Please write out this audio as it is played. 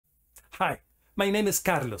Hi, my name is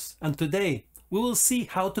Carlos, and today we will see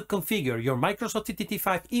how to configure your Microsoft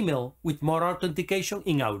 365 email with Modern Authentication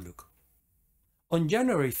in Outlook. On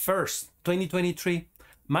January 1st, 2023,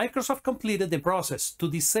 Microsoft completed the process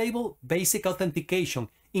to disable basic authentication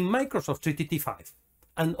in Microsoft 365,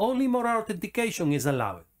 and only Modern Authentication is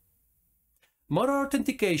allowed. Modern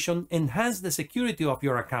Authentication enhances the security of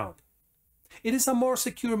your account. It is a more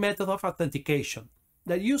secure method of authentication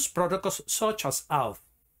that uses protocols such as Auth,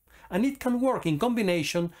 and it can work in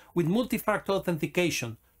combination with multi-factor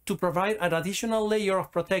authentication to provide an additional layer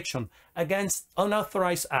of protection against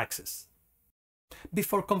unauthorized access.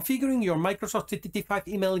 Before configuring your Microsoft 365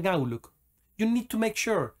 email in Outlook, you need to make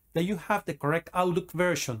sure that you have the correct Outlook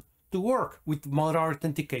version to work with Modern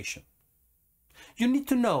Authentication. You need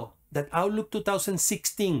to know that Outlook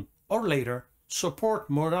 2016 or later support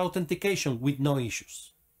Modern Authentication with no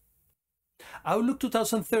issues. Outlook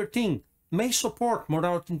 2013 may support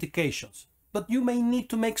Modern Authentications, but you may need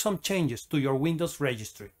to make some changes to your Windows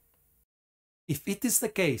registry. If it is the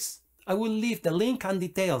case, I will leave the link and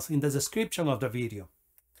details in the description of the video.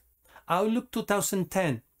 Outlook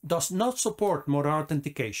 2010 does not support Modern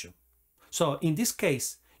Authentication, so in this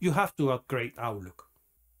case, you have to upgrade Outlook.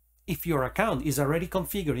 If your account is already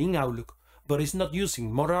configured in Outlook but is not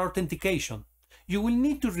using Modern Authentication, you will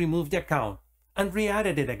need to remove the account and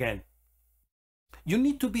re-edit it again. You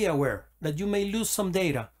need to be aware that you may lose some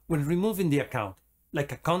data when removing the account,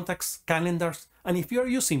 like contacts, calendars, and if you are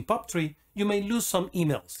using POP3, you may lose some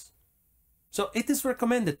emails. So it is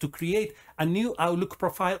recommended to create a new Outlook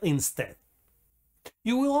profile instead.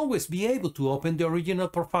 You will always be able to open the original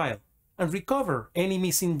profile and recover any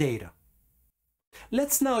missing data.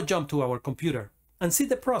 Let's now jump to our computer and see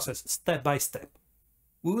the process step by step.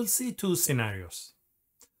 We will see two scenarios.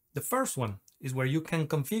 The first one is where you can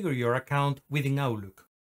configure your account within Outlook.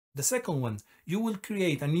 The second one, you will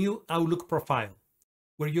create a new Outlook profile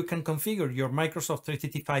where you can configure your Microsoft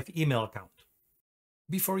 365 email account.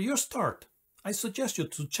 Before you start, I suggest you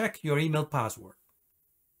to check your email password.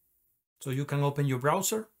 So you can open your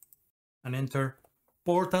browser and enter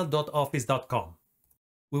portal.office.com.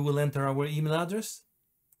 We will enter our email address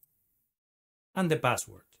and the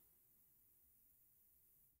password.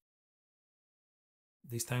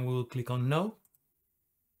 This time we will click on No.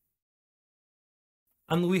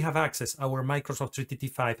 And we have accessed our Microsoft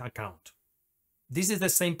 365 account. This is the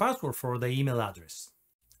same password for the email address.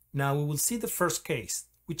 Now we will see the first case,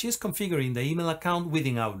 which is configuring the email account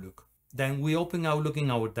within Outlook. Then we open Outlook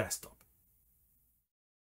in our desktop.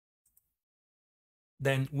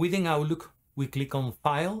 Then within Outlook, we click on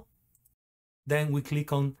File. Then we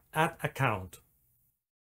click on Add Account.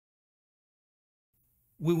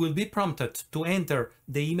 We will be prompted to enter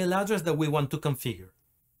the email address that we want to configure.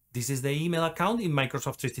 This is the email account in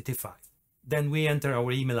Microsoft 365. Then we enter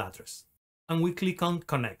our email address and we click on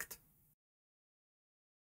Connect.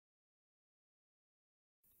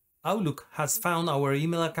 Outlook has found our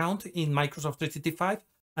email account in Microsoft 365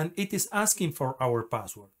 and it is asking for our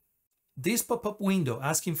password. This pop-up window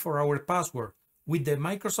asking for our password with the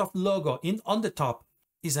Microsoft logo on the top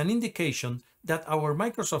is an indication that our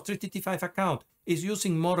Microsoft 365 account is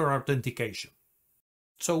using Modern Authentication.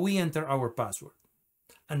 So we enter our password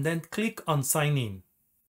and then click on Sign In.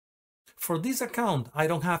 For this account, I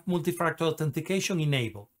don't have multi-factor authentication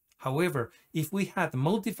enabled. However, if we had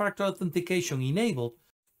multi-factor authentication enabled,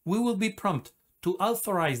 we will be prompted to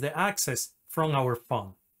authorize the access from our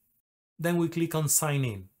phone. Then we click on Sign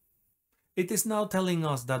In. It is now telling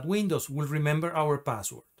us that Windows will remember our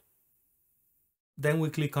password. Then we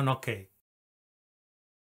click on OK.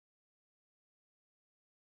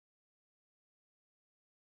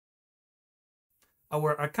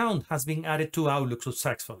 Our account has been added to Outlook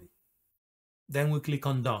successfully. Then we click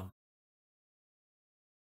on Done.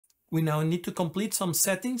 We now need to complete some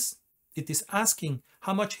settings. It is asking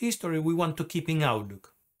how much history we want to keep in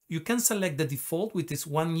Outlook. You can select the default, which is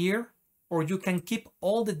 1 year, or you can keep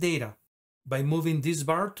all the data. By moving this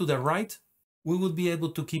bar to the right, we will be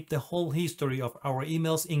able to keep the whole history of our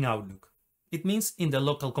emails in Outlook. It means in the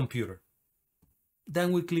local computer.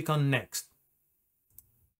 Then we click on Next.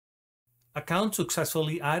 Account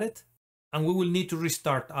successfully added, and we will need to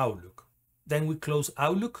restart Outlook. Then we close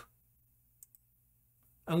Outlook,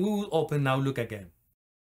 and we will open Outlook again.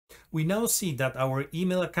 We now see that our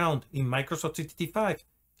email account in Microsoft 365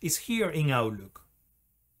 is here in Outlook.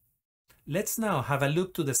 Let's now have a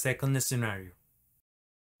look to the second scenario.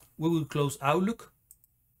 We will close Outlook,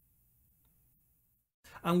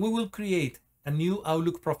 and we will create a new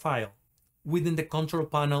Outlook profile within the control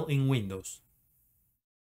panel in Windows.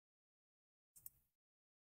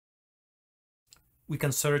 We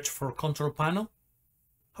can search for Control Panel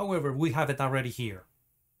However, we have it already here.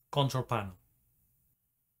 Control panel.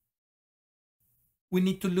 We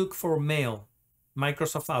need to look for Mail,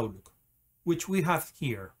 Microsoft Outlook, which we have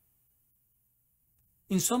here.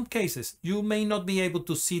 In some cases, you may not be able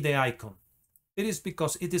to see the icon. It is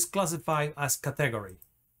because it is classified as category.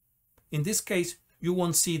 In this case, you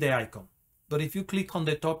won't see the icon, but if you click on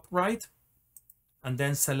the top right and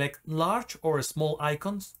then select large or small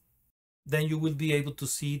icons, then you will be able to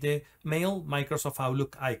see the Mail Microsoft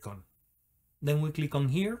Outlook icon. Then we click on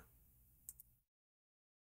here,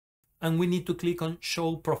 and we need to click on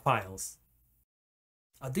Show Profiles.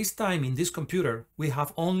 At this time in this computer, we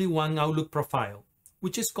have only one Outlook profile,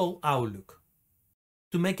 which is called Outlook.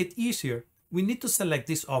 To make it easier, we need to select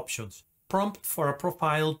these options, Prompt for a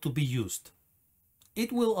profile to be used.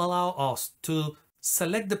 It will allow us to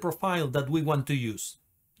select the profile that we want to use.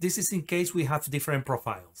 This is in case we have different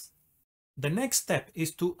profiles. The next step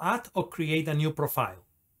is to add or create a new profile,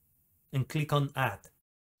 and click on Add.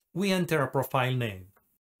 We enter a profile name.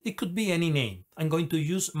 It could be any name. I'm going to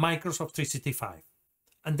use Microsoft 365.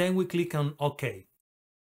 And then we click on OK.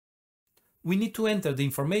 We need to enter the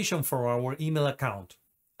information for our email account.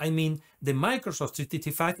 I mean the Microsoft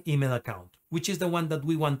 365 email account, which is the one that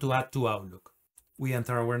we want to add to Outlook. We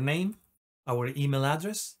enter our name, our email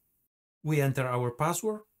address, we enter our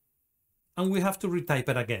password, and we have to retype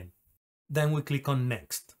it again. Then we click on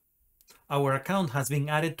Next. Our account has been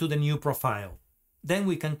added to the new profile. Then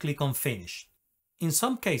we can click on Finish. In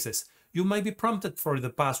some cases, you might be prompted for the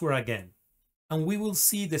password again, and we will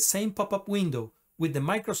see the same pop-up window with the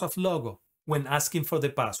Microsoft logo when asking for the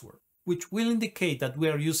password, which will indicate that we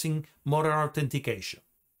are using Modern Authentication.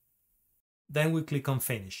 Then we click on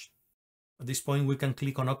Finish. At this point, we can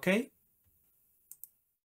click on OK.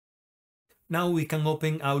 Now we can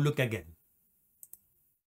open Outlook again.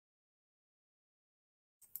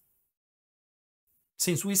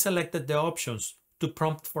 Since we selected the options to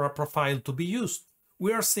prompt for a profile to be used,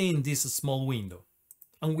 we are seeing this small window,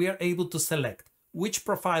 and we are able to select which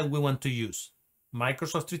profile we want to use.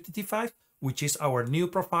 Microsoft 365, which is our new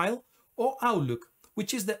profile, or Outlook,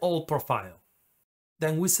 which is the old profile.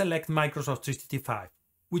 Then we select Microsoft 365,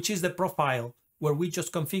 which is the profile where we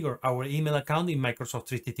just configure our email account in Microsoft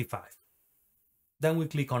 365. Then we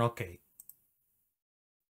click on OK.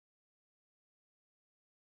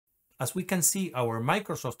 As we can see, our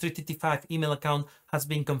Microsoft 365 email account has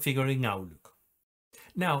been configured in Outlook.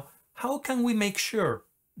 Now, how can we make sure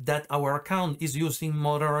that our account is using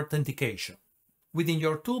Modern Authentication? Within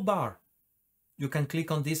your toolbar, you can click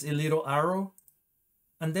on this little arrow,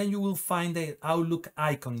 and then you will find the Outlook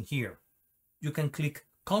icon here. You can click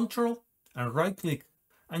Control and right-click,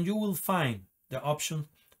 and you will find the option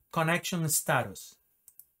Connection Status.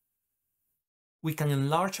 We can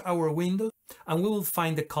enlarge our window, and we will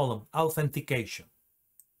find the column Authentication.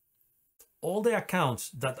 All the accounts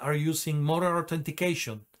that are using Modern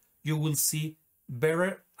Authentication, you will see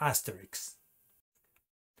bearer asterisk.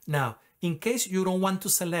 Now, in case you don't want to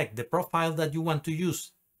select the profile that you want to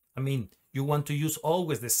use, you want to use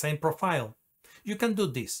always the same profile, you can do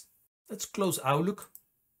this. Let's close Outlook.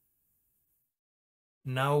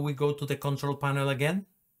 Now we go to the control panel again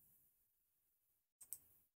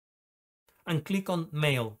and click on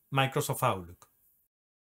Mail, Microsoft Outlook.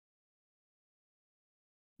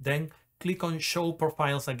 Then click on Show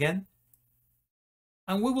Profiles again,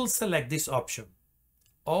 and we will select this option.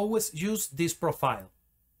 Always use this profile.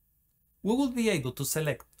 We will be able to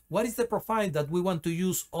select what is the profile that we want to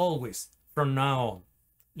use always from now on.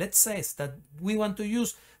 Let's say that we want to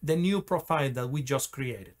use the new profile that we just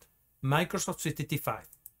created, Microsoft 365.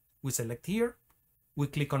 We select here, we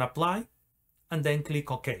click on Apply, and then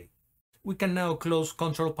click OK. We can now close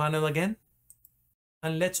Control Panel again,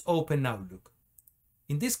 and let's open Outlook.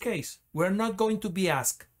 In this case, we're not going to be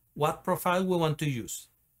asked what profile we want to use.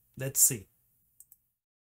 Let's see.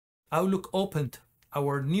 Outlook opened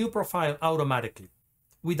our new profile automatically,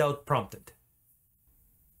 without prompted.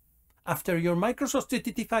 After your Microsoft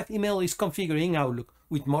 365 email is configured in Outlook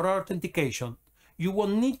with Modern Authentication, you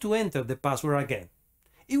won't need to enter the password again.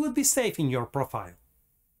 It will be safe in your profile.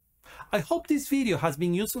 I hope this video has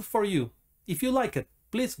been useful for you. If you like it,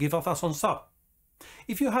 please give us a thumbs up.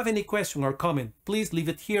 If you have any question or comment, please leave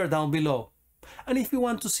it here down below. And if you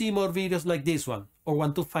want to see more videos like this one, or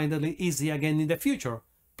want to find it easy again in the future,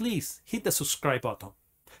 please hit the subscribe button.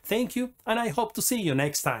 Thank you, and I hope to see you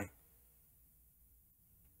next time.